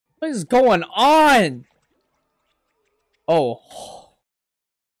What is going on? Oh.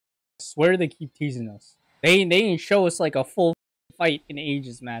 I swear they keep teasing us. They didn't show us like a full fight in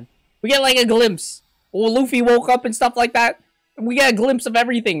ages, man. We get like a glimpse. Oh, Luffy woke up and stuff like that. We get a glimpse of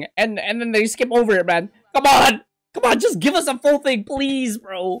everything. And then they skip over it, man. Come on! Come on, just give us a full thing, please,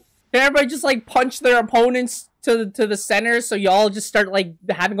 bro. Can everybody just like punch their opponents to the center so y'all just start like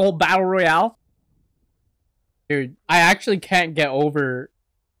having a whole battle royale? Dude, I actually can't get over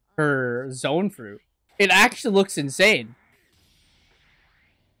her zone fruit. It actually looks insane.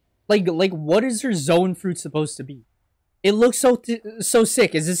 Like what is her zone fruit supposed to be? It looks so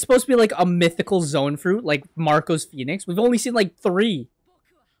sick. Is it supposed to be like a mythical zone fruit, like Marco's Phoenix? We've only seen like 3.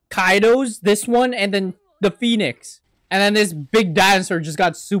 Kaido's, this one, and then the Phoenix. And then this big dinosaur just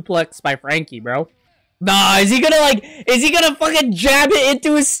got suplexed by Frankie, bro. Nah, is he gonna fucking jab it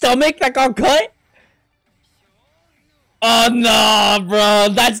into his stomach that got cut? Oh, no, bro.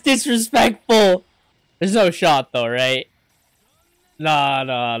 That's disrespectful. There's no shot, though, right?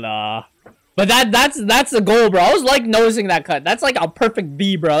 Nah. But that's the goal, bro. I was, like, noticing that cut. That's, like, a perfect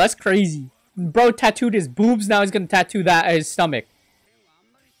V, bro. That's crazy. Bro tattooed his boobs. Now he's gonna tattoo that at his stomach.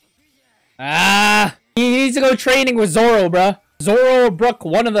 Ah. He needs to go training with Zoro, bro. Zoro or Brook,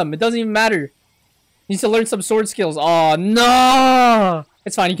 one of them. It doesn't even matter. He needs to learn some sword skills. Oh, no.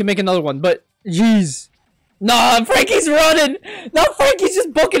 It's fine. You can make another one. But, jeez. Nah, Frankie's running! No, Frankie's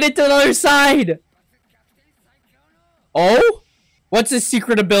just booking it to the other side! Oh? What's his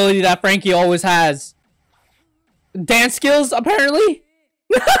secret ability that Frankie always has? Dance skills, apparently?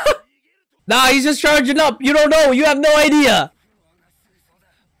 Nah, he's just charging up. You don't know. You have no idea.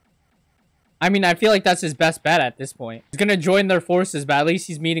 I mean, I feel like that's his best bet at this point. He's gonna join their forces, but at least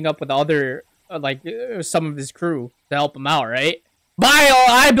he's meeting up with other, some of his crew to help him out, right?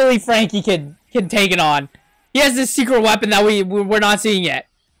 I believe Frankie can take it on. He has this secret weapon that we're not seeing yet.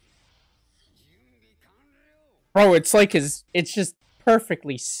 Bro, it's like it's just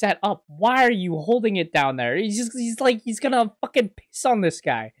perfectly set up. Why are you holding it down there? He's gonna fucking piss on this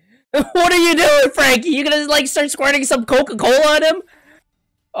guy. What are you doing, Frankie? You gonna like start squirting some Coca-Cola at him?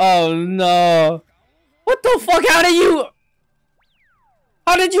 Oh no. What the fuck? How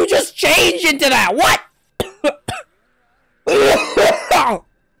did you just change into that? What?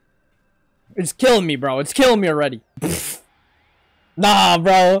 It's killing me, bro. It's killing me already. Nah,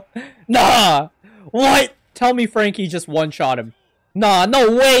 bro. Nah. What? Tell me Frankie just one-shot him. Nah,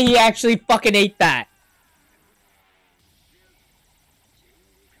 no way he actually fucking ate that.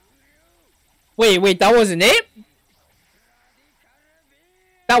 Wait, that wasn't it?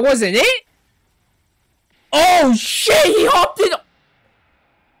 That wasn't it? Oh, shit, he hopped in.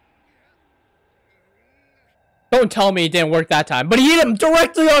 Don't tell me it didn't work that time. But he hit him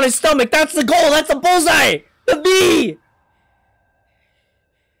directly on his stomach. That's the goal. That's the bullseye. The V.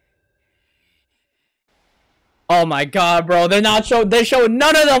 Oh my god, bro. They're showing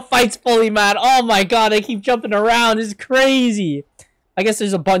none of the fights fully, man. Oh my god, they keep jumping around. It's crazy. I guess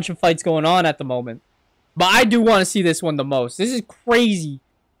there's a bunch of fights going on at the moment. But I do want to see this one the most. This is crazy.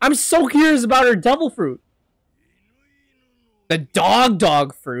 I'm so curious about her devil fruit. The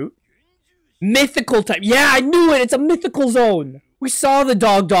dog fruit. Mythical type. Yeah, I knew it. It's a mythical zone. We saw the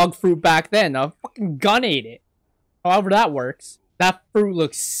dog fruit back then. A fucking gun ate it. However that works. That fruit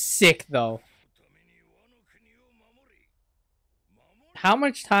looks sick, though. How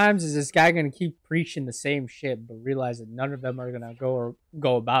much times is this guy gonna keep preaching the same shit, but realize that none of them are gonna go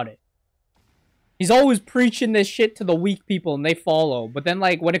about it? He's always preaching this shit to the weak people, and they follow. But then,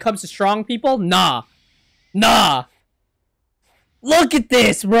 like, when it comes to strong people, nah. Nah. Look at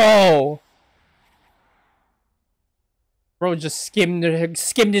this, bro. Bro just skimmed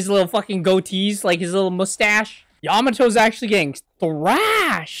his little fucking goatees, like his little mustache. Yamato's actually getting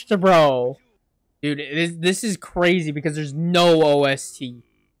thrashed, bro. Dude, this is crazy because there's no OST.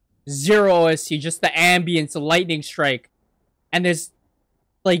 0 OST, just the ambience, the lightning strike. And there's,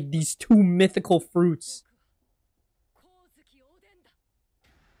 like, these 2 mythical fruits.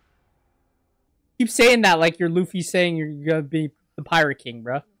 Keep saying that like you're Luffy saying you're gonna be the Pirate King,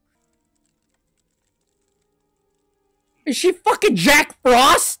 bro. Is she fucking Jack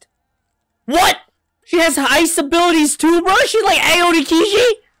Frost? What? She has ice abilities too, bro? She's like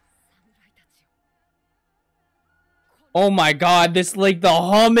Aotekishi? Oh my god, this like the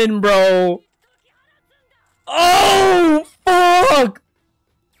humming, bro. Oh, fuck.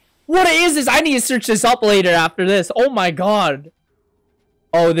 What is this? I need to search this up later after this. Oh my god.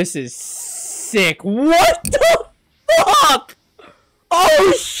 Oh, this is sick. What the fuck?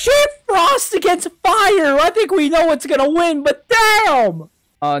 Oh shit, Frost against Fire. I think we know what's gonna win, but damn.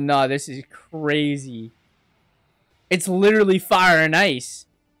 Oh no, this is crazy. It's literally Fire and Ice.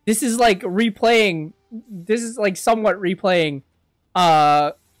 This is like replaying. This is like somewhat replaying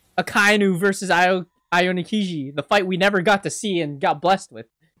Akainu versus Ionikiji, the fight we never got to see and got blessed with.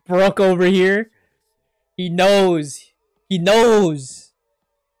 Brooke over here. He knows. He knows.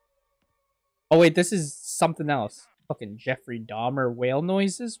 Oh wait, this is something else. Fucking Jeffrey Dahmer whale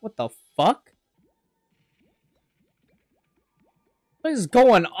noises? What the fuck? What is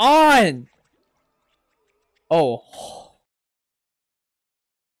going on? Oh.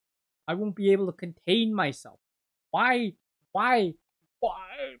 I won't be able to contain myself. Why? Why?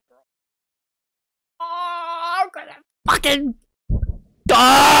 Why, bro? Oh, I'm gonna fucking...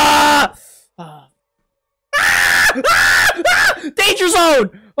 Ah! Ah! Ah! Danger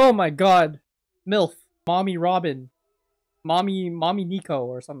zone! Oh my god. MILF. Mommy Robin. Mommy Nico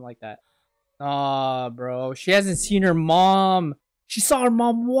or something like that. Ah, bro. She hasn't seen her mom. She saw her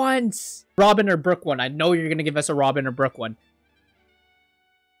mom once. Robin or Brooke one. I know you're gonna give us a Robin or Brooke one.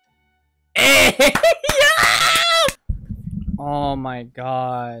 Yeah! Oh my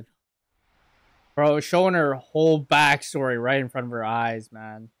god. Bro, showing her whole backstory right in front of her eyes,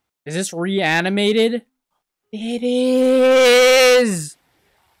 man. Is this reanimated? It is!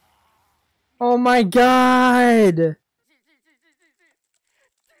 Oh my god!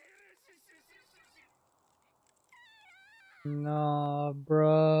 Nah,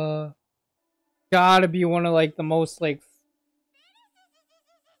 bruh. Gotta be one of, like, the most, like,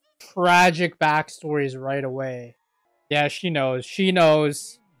 tragic backstories right away. Yeah, she knows. She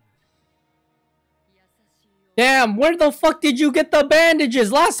knows. Damn, where the fuck did you get the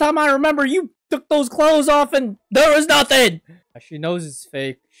bandages? Last time I remember, you took those clothes off and there was nothing! She knows it's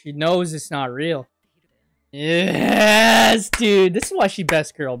fake. She knows it's not real. Yes, dude. This is why she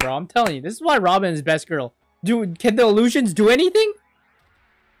best girl, bro. I'm telling you. This is why Robin is best girl. Dude, can the illusions do anything?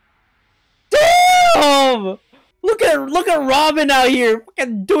 Damn! Look at Robin out here,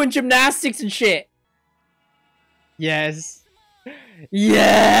 fucking doing gymnastics and shit. Yes.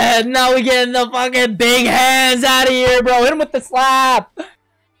 Yeah, now we getting the fucking big hands out of here, bro. Hit him with the slap.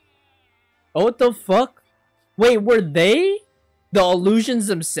 Oh, what the fuck? Wait, were they the illusions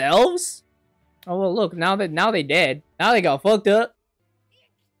themselves? Oh well, look, now they dead. Now they got fucked up.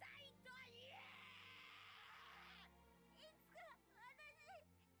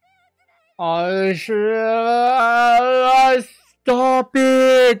 Oh shit! Stop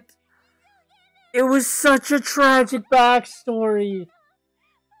it! It was such a tragic backstory,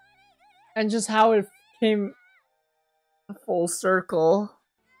 and just how it came full circle.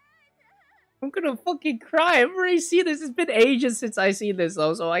 I'm gonna fucking cry. I've already seen this. It's been ages since I seen this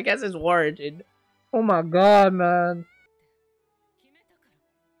though, so I guess it's warranted. Oh my god, man.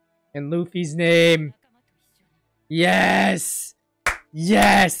 In Luffy's name. Yes!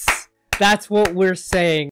 Yes! That's what we're saying.